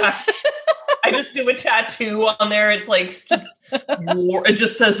back. I just do a tattoo on there. It's it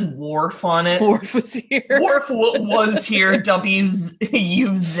just says Worf on it. Worf was here. Worf was here.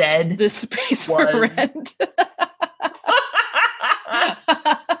 W-U-Z. The space for rent.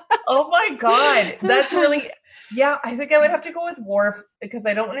 Oh my God. That's really... Yeah, I think I would have to go with Worf because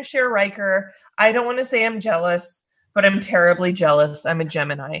I don't want to share Riker. I don't want to say I'm jealous, but I'm terribly jealous. I'm a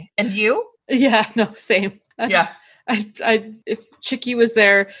Gemini. And you? Yeah, no, same. Yeah. If Chickie was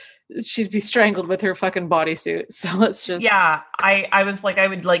there, she'd be strangled with her fucking bodysuit. So let's just... Yeah, I was I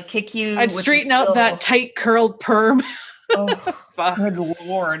would kick you. I'd straighten out that tight curled perm. Oh, fuck. Good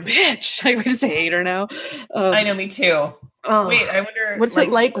Lord. Bitch. I just hate her now. I know, me too. Oh, wait, I wonder... What's it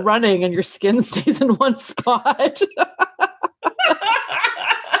like running and your skin stays in one spot?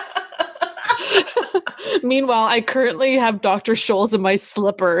 Meanwhile, I currently have Dr. Scholl's in my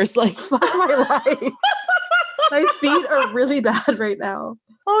slippers. Fuck my life. My feet are really bad right now.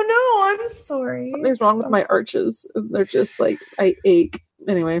 Oh no, I'm sorry. Something's wrong with my arches. They're just like, I ache.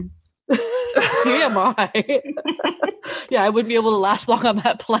 Anyway. TMI. Yeah, I wouldn't be able to last long on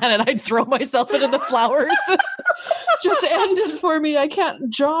that planet. I'd throw myself into the flowers. Just end it for me. I can't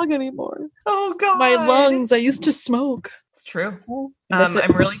jog anymore. Oh God. My lungs. I used to smoke. It's true.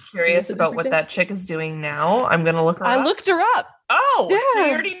 I'm really curious about what that chick is doing now. I'm gonna look her up. I looked her up. Oh, yeah. So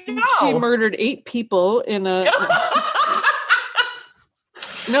you already know. She murdered 8 people in a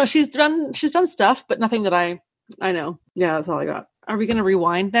No, she's done stuff, but nothing that I know. Yeah, that's all I got. Are we going to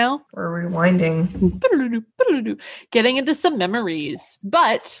rewind now? We're rewinding. Getting into some memories.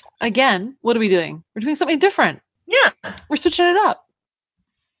 But again, what are we doing? We're doing something different. Yeah. We're switching it up.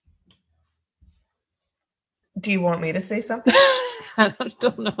 Do you want me to say something? I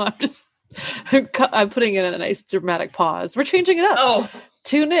don't know. I'm putting in a nice dramatic pause. We're changing it up. Oh.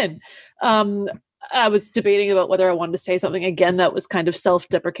 Tune in. I was debating about whether I wanted to say something again that was kind of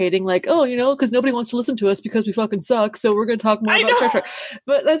self-deprecating, like, oh, because nobody wants to listen to us because we fucking suck, so we're going to talk more about Star Trek.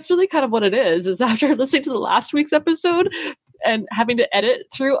 But that's really kind of what it is after listening to the last week's episode and having to edit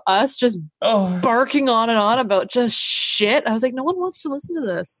through us just barking on and on about just shit, I was like, no one wants to listen to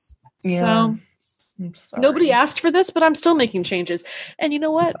this. Yeah. So nobody asked for this, but I'm still making changes. And you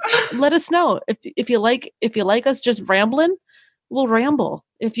know what? Let us know. If you like us just rambling, we'll ramble.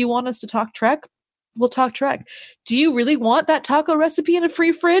 If you want us to talk Trek, we'll talk Trek. Do you really want that taco recipe in a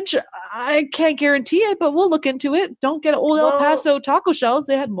free fridge? I can't guarantee it, but we'll look into it. Don't get old El Paso taco shells.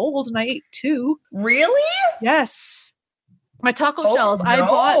 They had mold and I ate 2. Really? Yes. My taco shells. No. I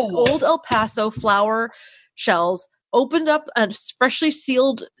bought old El Paso flour shells, opened up a freshly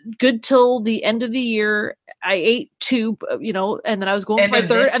sealed good till the end of the year. I ate 2, and then I was going for my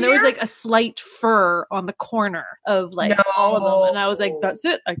 3rd, and there was like a slight fur on the corner of all of them, and I was like, "That's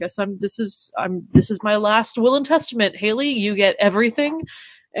it. I guess this is my last will and testament." Haley, you get everything,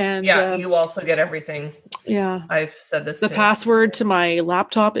 and you also get everything. Yeah, I've said this. The password to my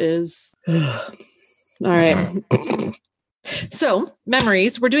laptop is all right. So,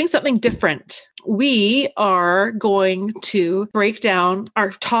 memories, we're doing something different. We are going to break down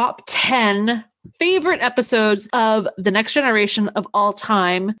our top 10 favorite episodes of The Next Generation of all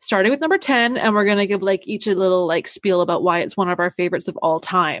time, starting with number 10, and we're going to give each a little spiel about why it's one of our favorites of all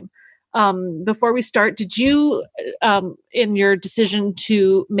time. Before we start, did you, in your decision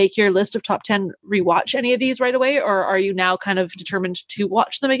to make your list of top 10, rewatch any of these right away? Or are you now kind of determined to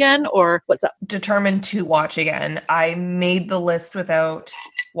watch them again? Or what's up? Determined to watch again. I made the list without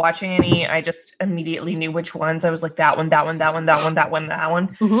watching any. I just immediately knew which ones. I was like, that one, that one, that one, that one, that one, that one.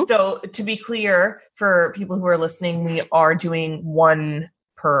 Mm-hmm. So to be clear, for people who are listening, we are doing one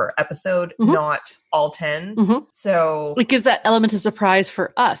per episode, not all 10. Mm-hmm. So it gives that element of surprise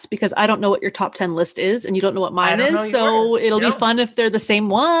for us because I don't know what your top 10 list is and you don't know what mine is. So it'll be fun if they're the same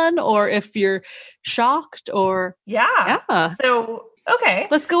one or if you're shocked or yeah. So, okay.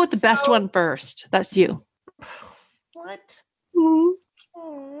 Let's go with the best one first. That's you. What?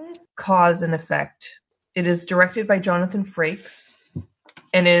 Mm-hmm. Cause and Effect. It is directed by Jonathan Frakes.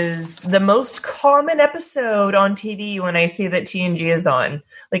 And is the most common episode on TV when I see that TNG is on.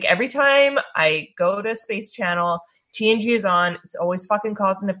 Every time I go to Space Channel, TNG is on. It's always fucking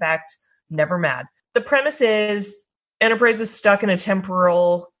Cause and Effect. Never mad. The premise is Enterprise is stuck in a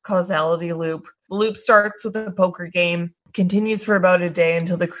temporal causality loop. The loop starts with a poker game, continues for about a day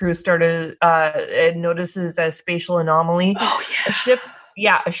until the crew notices a spatial anomaly. Oh,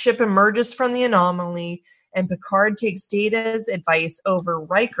 yeah. A ship emerges from the anomaly, and Picard takes Data's advice over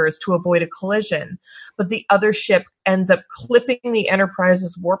Riker's to avoid a collision. But the other ship ends up clipping the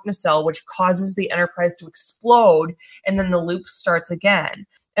Enterprise's warp nacelle, which causes the Enterprise to explode, and then the loop starts again.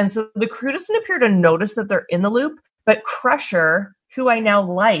 And so the crew doesn't appear to notice that they're in the loop, but Crusher, who I now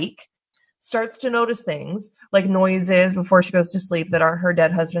like, starts to notice things like noises before she goes to sleep that aren't her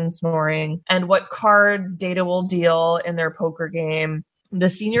dead husband snoring, and what cards Data will deal in their poker game. The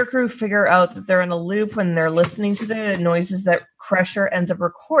senior crew figure out that they're in a loop when they're listening to the noises that Crusher ends up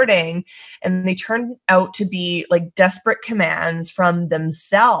recording, and they turn out to be desperate commands from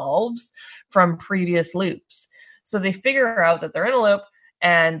themselves from previous loops. So they figure out that they're in a loop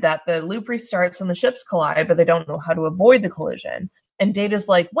and that the loop restarts when the ships collide, but they don't know how to avoid the collision. And Data's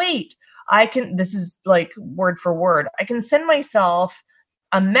like, wait, this is word for word, I can send myself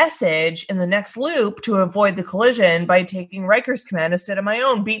a message in the next loop to avoid the collision by taking Riker's command instead of my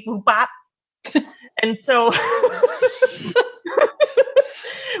own. Beep, boop, bop. And so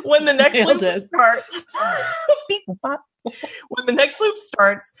when the next loop starts, beep, boop, bop. When the next loop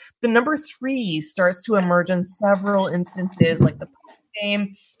starts, the number 3 starts to emerge in several instances, like the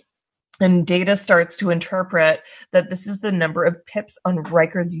game. And Data starts to interpret that this is the number of pips on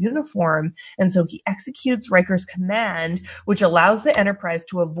Riker's uniform. And so he executes Riker's command, which allows the Enterprise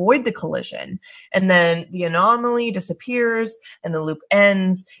to avoid the collision. And then the anomaly disappears and the loop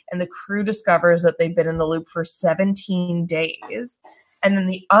ends. And the crew discovers that they've been in the loop for 17 days. And then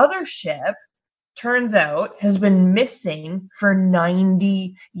the other ship, turns out, has been missing for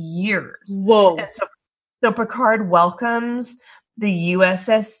 90 years. Whoa. And so Picard welcomes the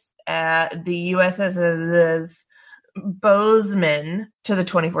USS's Bozeman to the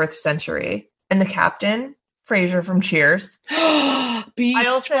 24th century. And the captain, Frasier from Cheers.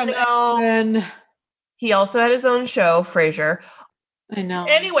 Beast from X-Men. He also had his own show, Frasier. I know.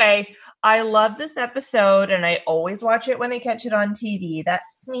 Anyway, I love this episode, and I always watch it when I catch it on TV.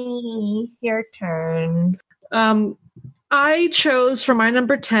 That's me. Your turn. I chose for my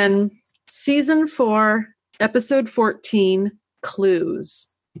number 10, Season 4, Episode 14, Clues.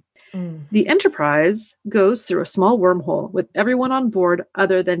 The Enterprise goes through a small wormhole with everyone on board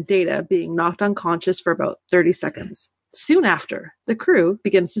other than Data being knocked unconscious for about 30 seconds. Soon after, the crew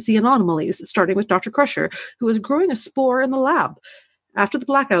begins to see anomalies, starting with Dr. Crusher, who is growing a spore in the lab. After the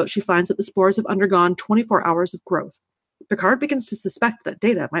blackout, she finds that the spores have undergone 24 hours of growth. Picard begins to suspect that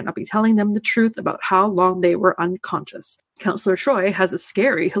Data might not be telling them the truth about how long they were unconscious. Counselor Troi has a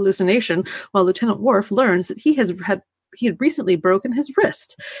scary hallucination, while Lieutenant Worf learns that he had recently broken his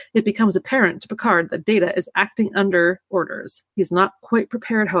wrist. It becomes apparent to Picard that Data is acting under orders. He's not quite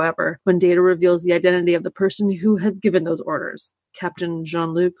prepared, however, when Data reveals the identity of the person who had given those orders, Captain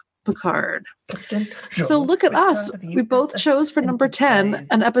Jean-Luc Picard. So look at us. We both chose for number 10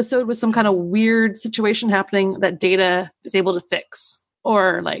 an episode with some kind of weird situation happening that Data is able to fix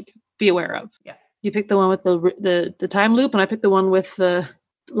or like be aware of. Yeah. You picked the one with the time loop, and I picked the one with the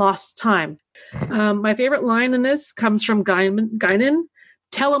lost time. My favorite line in this comes from Guinan.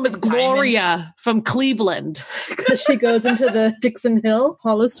 Tell him it's Gloria from Cleveland, because she goes into the Dixon Hill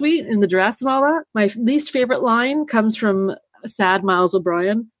holosuite in the dress and all that. My least favorite line comes from sad Miles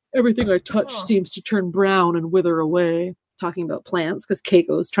O'Brien. Everything I touch seems to turn brown and wither away. Talking about plants, because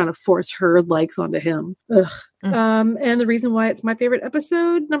Keiko's trying to force her likes onto him. Ugh. And the reason why it's my favorite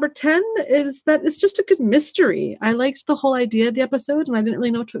episode, number 10, is that it's just a good mystery. I liked the whole idea of the episode, and I didn't really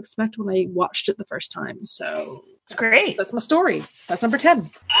know what to expect when I watched it the first time. So it's great. That's my story. That's number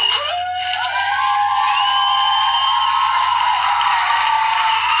 10.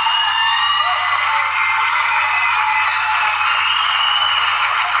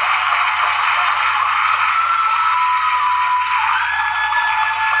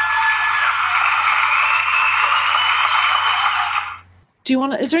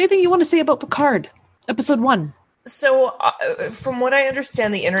 Is there anything you want to say about Picard, episode 1? So from what I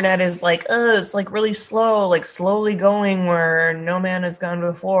understand, the internet is like, it's like really slow, like slowly going where no man has gone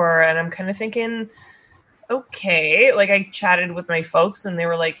before. And I'm kind of thinking, okay, like I chatted with my folks and they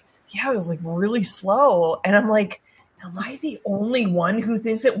were like, yeah, it was like really slow. And I'm like, am I the only one who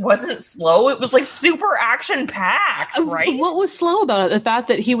thinks it wasn't slow? It was like super action packed, right? What was slow about it? The fact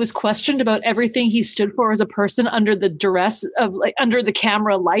that he was questioned about everything he stood for as a person under the duress of like under the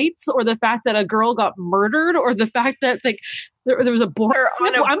camera lights, or the fact that a girl got murdered, or the fact that like there was a Borg.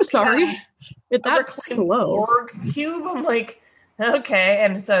 I'm sorry, if that's slow. Borg cube. I'm like, okay,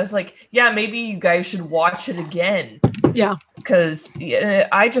 and so I was like, yeah, maybe you guys should watch it again. Yeah. Because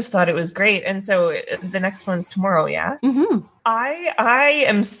I just thought it was great. And so the next one's tomorrow, yeah? Mm-hmm. I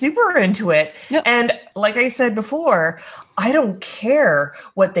am super into it. Yep. And like I said before, I don't care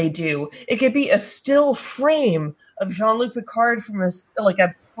what they do. It could be a still frame of Jean-Luc Picard from a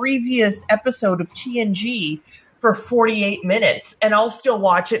previous episode of TNG for 48 minutes. And I'll still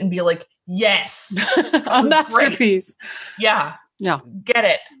watch it and be like, yes. A masterpiece. Great. Yeah. Yeah. Get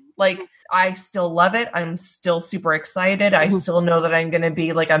it. Like, I still love it. I'm still super excited. I still know that I'm going to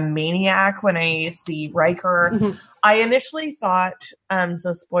be like a maniac when I see Riker. Mm-hmm. I initially thought,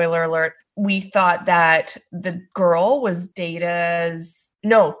 so spoiler alert, we thought that the girl was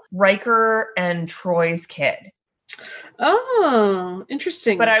Riker and Troy's kid. Oh,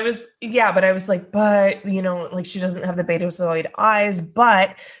 interesting. But I was like, like she doesn't have the Betazoid eyes,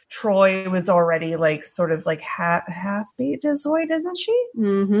 but Troi was already like sort of like half Betazoid, isn't she?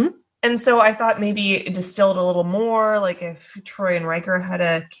 Mm-hmm. And so I thought maybe it distilled a little more, like if Troi and Riker had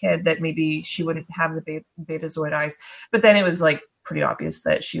a kid, that maybe she wouldn't have the Betazoid eyes. But then it was like pretty obvious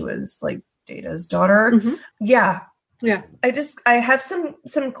that she was like Data's daughter. Mm-hmm. Yeah. Yeah. I have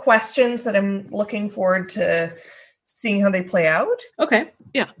some questions that I'm looking forward to seeing how they play out. Okay.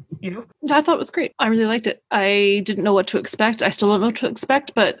 Yeah. You? I thought it was great. I really liked it. I didn't know what to expect. I still don't know what to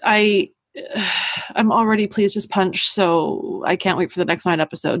expect, but I I'm already pleased as punch, so I can't wait for the next 9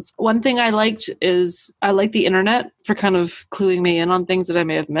 episodes. One thing I liked is I like the internet for kind of cluing me in on things that I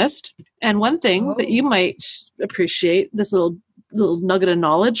may have missed. And one thing that you might appreciate, this little nugget of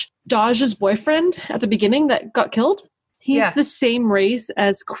knowledge, Daj's boyfriend at the beginning that got killed, he's the same race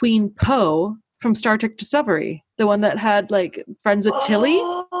as Queen Poe from Star Trek Discovery, the one that had like friends with Tilly.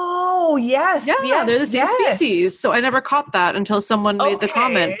 Oh, yes. Yeah, they're the same species. So I never caught that until someone made the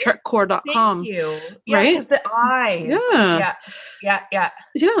comment, trekcore.com. Thank you. Yeah, because the eyes.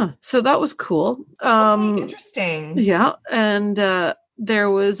 Yeah, so that was cool. Interesting. Yeah, and there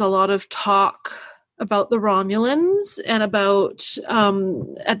was a lot of talk about the Romulans and about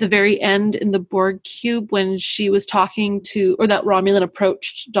at the very end in the Borg cube when she was talking to, or that Romulan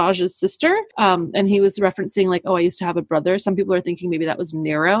approached Daj's sister, and he was referencing like, oh, I used to have a brother. Some people are thinking maybe that was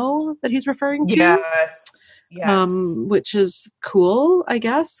Nero that he's referring to. Yes. Which is cool, I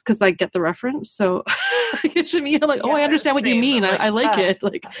guess, because I get the reference. So to me, I'm like, I understand what you mean. I like it.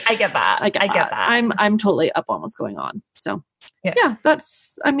 Like, I get that. I get that. I'm totally up on what's going on. So yeah,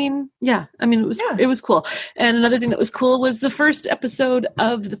 that's, it was cool. And another thing that was cool was the first episode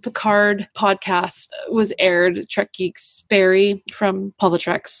of the Picard podcast was aired. Trek Geeks Barry from Paul the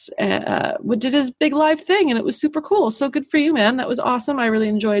Treks did his big live thing, and it was super cool. So good for you, man. That was awesome. I really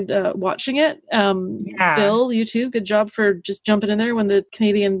enjoyed watching it. Bill, you too. Good job for just jumping in there when the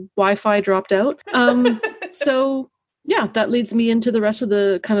Canadian Wi-Fi dropped out. So yeah, that leads me into the rest of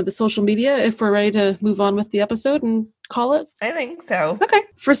the kind of the social media, if we're ready to move on with the episode and call it. I think so. Okay.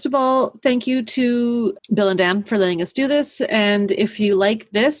 First of all, thank you to Bill and Dan for letting us do this. And if you like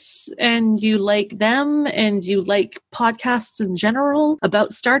this and you like them and you like podcasts in general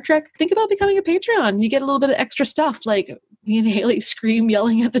about Star Trek, think about becoming a Patreon. You get a little bit of extra stuff, like me and Haley scream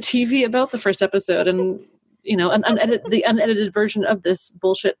yelling at the TV about the first episode, and the unedited version of this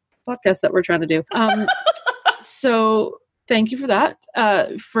bullshit podcast that we're trying to do. So thank you for that.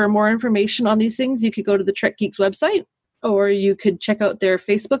 For more information on these things, you could go to the Trek Geeks website, or you could check out their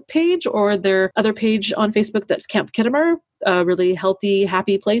Facebook page or their other page on Facebook that's Camp Kittimer, a really healthy,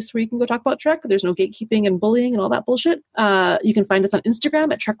 happy place where you can go talk about Trek. There's no gatekeeping and bullying and all that bullshit. You can find us on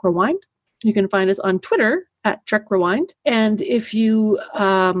Instagram at Trek Rewind. You can find us on Twitter at Trek Rewind. And if you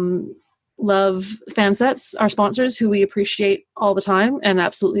love Fansets, our sponsors, who we appreciate all the time and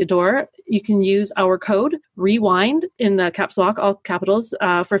absolutely adore, you can use our code REWIND in caps lock, all capitals,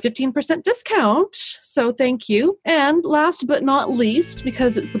 for 15% discount. So thank you. And last but not least,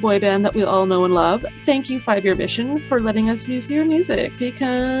 because it's the boy band that we all know and love, thank you 5 Year Mission for letting us use your music,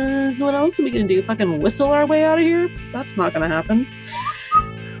 because what else are we going to do? Fucking whistle our way out of here? That's not going to happen.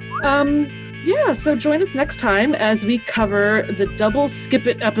 Yeah, so join us next time as we cover the double skip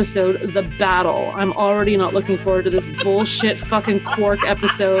it episode, The Battle. I'm already not looking forward to this bullshit fucking Quark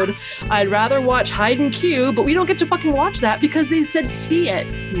episode. I'd rather watch Hide and Q, but we don't get to fucking watch that because they said see it.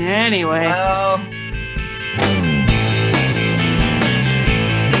 Anyway.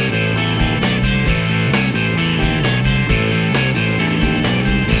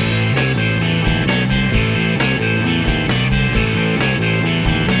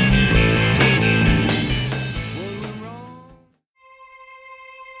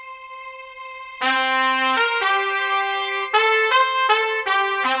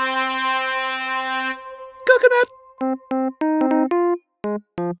 Coconut.